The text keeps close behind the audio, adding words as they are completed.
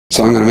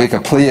So I'm going to make a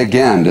plea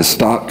again to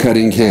stop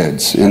cutting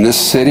kids. In this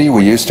city,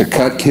 we used to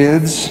cut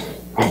kids.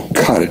 Oh,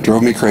 God, it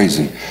drove me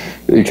crazy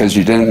because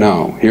you didn't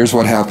know. Here's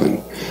what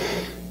happened.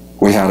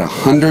 We had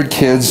 100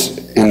 kids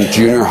in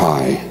junior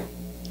high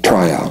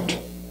tryout,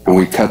 and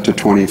we cut to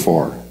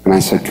 24. And I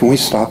said, can we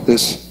stop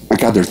this? My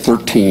God, they're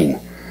 13.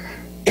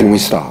 Can we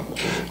stop?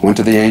 Went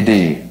to the AD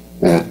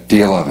at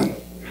D11.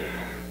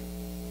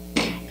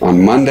 On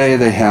Monday,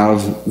 they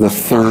have the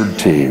 3rd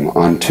team.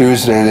 On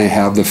Tuesday, they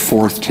have the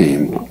 4th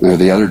team. They're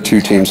the other 2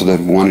 teams, so the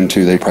 1 and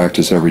 2, they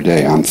practice every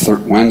day. On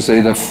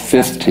Wednesday, the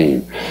 5th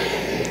team.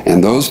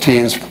 And those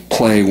teams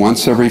play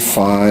once every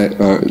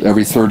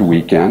 3rd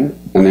weekend,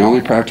 and they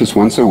only practice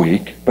once a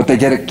week, but they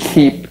get to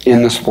keep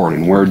in the sport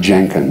and wear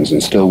Jenkins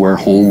and still wear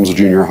Holmes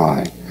Junior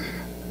High.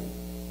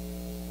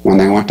 When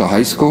they went to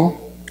high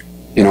school,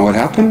 you know what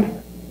happened?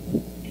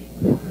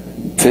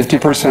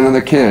 50% of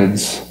the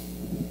kids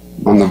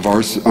on the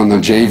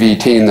JV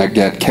team that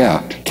get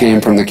kept came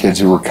from the kids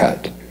who were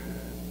cut,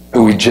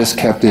 who we just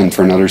kept in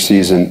for another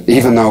season,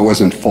 even though it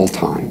wasn't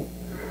full-time.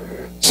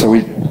 So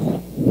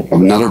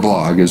another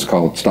blog is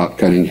called Stop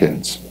Cutting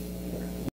Kids.